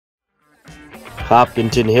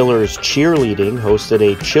Hopkinton Hillers Cheerleading hosted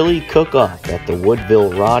a chili cook-off at the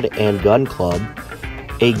Woodville Rod and Gun Club.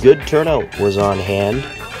 A good turnout was on hand,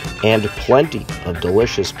 and plenty of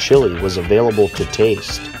delicious chili was available to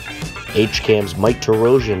taste. HCAM's Mike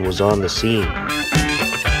Terosian was on the scene.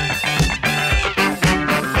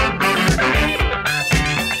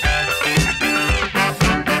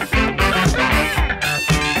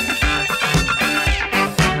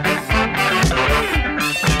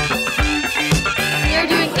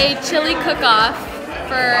 A chili cook-off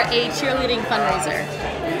for a cheerleading fundraiser.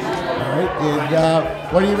 Alright,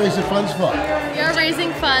 and what are you raising funds for? We are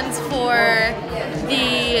raising funds for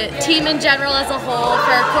the team in general as a whole,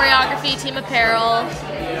 for choreography, team apparel,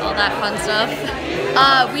 all that fun stuff.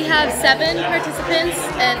 We have 7 participants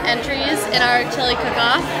and entries in our chili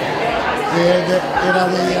cook-off. And are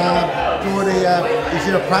they doing is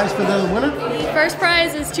there a prize for the winner? First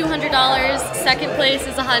prize is $200, second place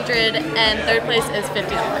is $100, and third place is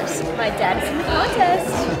 $50. My dad is in the contest,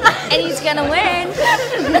 and he's gonna win.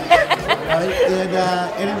 Right, and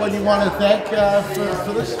anyone you want to thank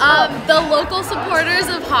for this? The local supporters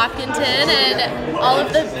of Hopkinton and all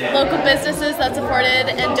of the local businesses that supported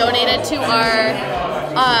and donated to our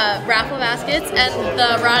raffle baskets, and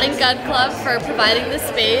the Rod and Gun Club for providing the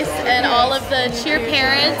space, and all of the cheer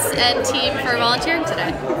parents and team for volunteering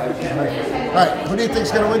today. All right, who do you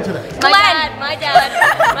think's going to win today? My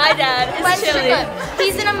dad is Chili.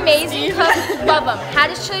 He's an amazing cook. Love him. Had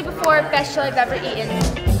his chili before, best chili I've ever eaten.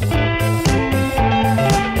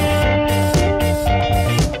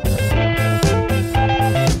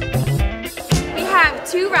 We have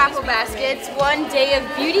 2 raffle baskets, 1 day of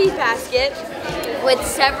beauty basket with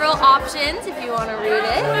several options if you want to read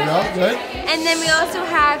it. No, good. And then we also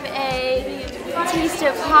have a Taste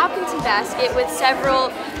of Hopkinton basket with several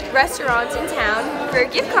restaurants in town for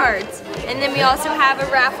gift cards. And then we also have a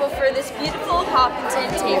raffle for this beautiful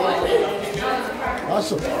Hopkinton table.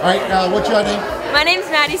 Awesome. All right, what's your name? My name's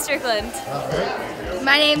Maddie Strickland. Okay.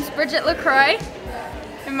 My name's Bridget LaCroix.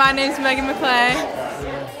 And my name's Megan McClay.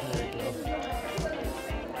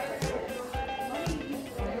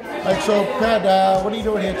 All right, so Pat, what are you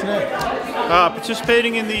doing here today?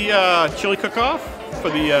 Participating in the chili cook-off for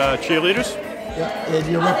the cheerleaders. Yeah, and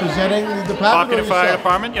you're representing the department? Hopkinton Fire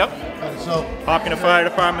Department, yep. Right, so Hopkinton Fire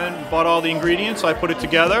Department bought all the ingredients, I put it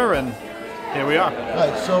together, and here we are. All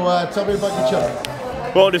right, so tell me about your chili.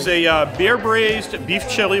 Well, it is a beer braised beef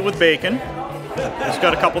chili with bacon. It's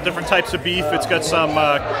got a couple different types of beef. It's got some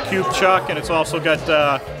cube chuck, and it's also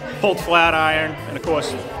got pulled flat iron, and of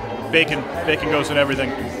course, bacon. Bacon goes in everything.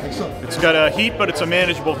 Excellent. It's got a heat, but it's a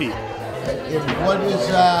manageable heat. And what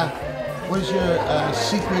is your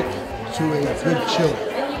secret to a good chili?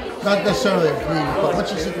 Not necessarily a ingredient, but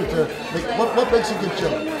what's your secret to what makes a good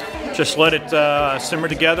chili? Just let it simmer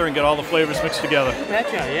together and get all the flavors mixed together.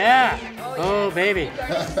 Betcha, yeah. Oh, baby.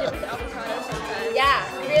 Yeah,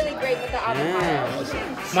 really great with the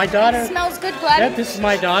avocado. My daughter. Smells good, Glenn. Yeah, this is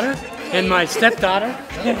my daughter and my stepdaughter.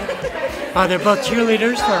 They're both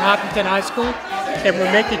cheerleaders for Hopkinton High School, and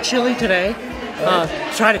we're making chili today.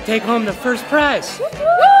 Try to take home the first prize.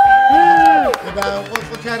 And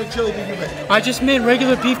what kind of chili did you make? I just made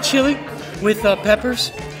regular beef chili with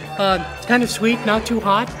peppers. It's kind of sweet, not too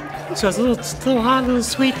hot. So it's a little hot, a little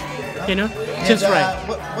sweet, you know, just right.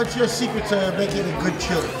 What's your secret to making a good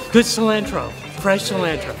chili? Good cilantro, fresh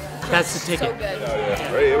cilantro. That's the ticket. So good.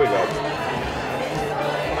 Right, here we go.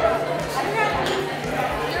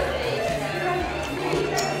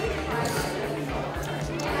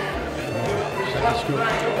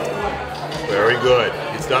 Very good.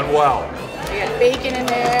 It's done well. We got bacon in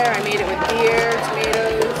there. I made it with beer,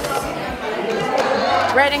 tomatoes,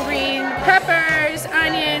 red and green peppers,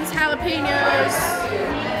 onions, jalapenos.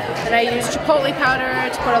 And I used chipotle powder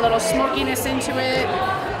to put a little smokiness into it.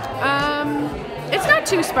 It's not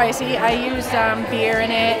too spicy. I used beer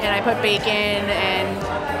in it, and I put bacon and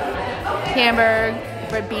hamburg,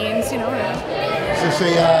 red beans, you know. Is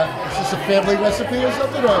this a family recipe or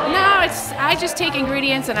something? Or? No, I just take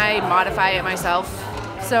ingredients and I modify it myself.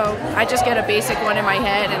 So I just get a basic one in my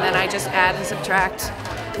head, and then I just add and subtract.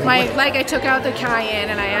 I took out the cayenne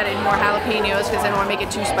and I added more jalapenos because I don't want to make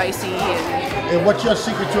it too spicy. And what's your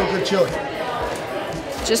secret to a good chili?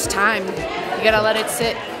 Just time. You gotta let it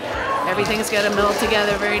sit. Everything's gotta meld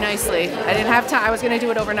together very nicely. I didn't have time. I was gonna do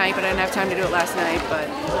it overnight, but I didn't have time to do it last night. But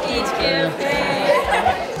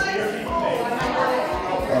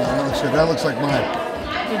that looks like mine.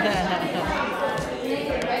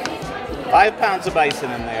 5 pounds of bison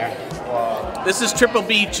in there. This is triple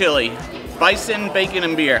B chili. Bison, bacon,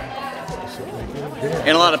 and beer. And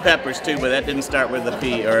a lot of peppers too, but that didn't start with a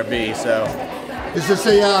P or a B, so. Is this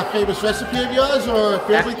a famous recipe of yours or a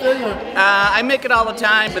family thing? Or? I make it all the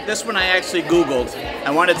time, but this one I actually Googled.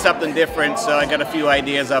 I wanted something different, so I got a few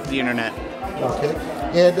ideas off the internet. Okay.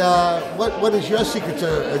 And what is your secret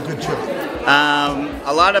to a good chili?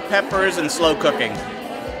 A lot of peppers and slow cooking.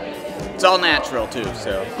 It's all natural too,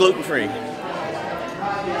 so gluten-free.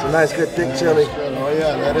 It's a nice, good, thick chili. Oh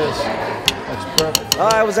yeah, that is. That's perfect.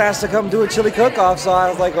 I was asked to come do a chili cook-off, so I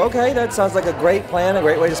was like, okay, that sounds like a great plan, a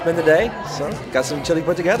great way to spend the day. So, got some chili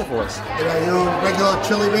put together for us. And are you a regular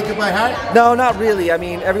chili maker by heart? No, not really. I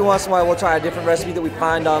mean, every once in a while we'll try a different recipe that we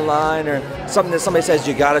find online or something that somebody says,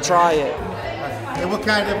 you gotta try it. And what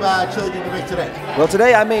kind of chili did you make today? Well,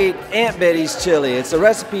 today I made Aunt Betty's chili. It's a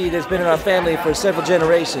recipe that's been in our family for several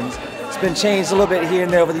generations. It's been changed a little bit here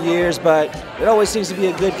and there over the years, but it always seems to be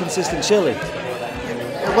a good, consistent chili.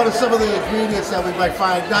 And what are some of the ingredients that we might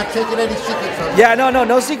find? Not taking any secrets on. Yeah,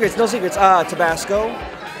 no secrets, no secrets. Tabasco,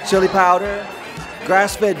 chili powder,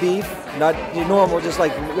 grass-fed beef, not your normal, just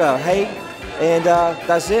like hay, and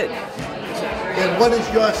that's it. And what is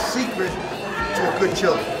your secret to a good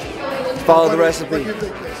chili? Follow the recipe.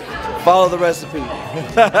 Follow the recipe.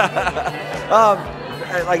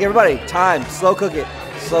 Like everybody, time, slow cook it.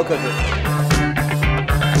 Slow cook it.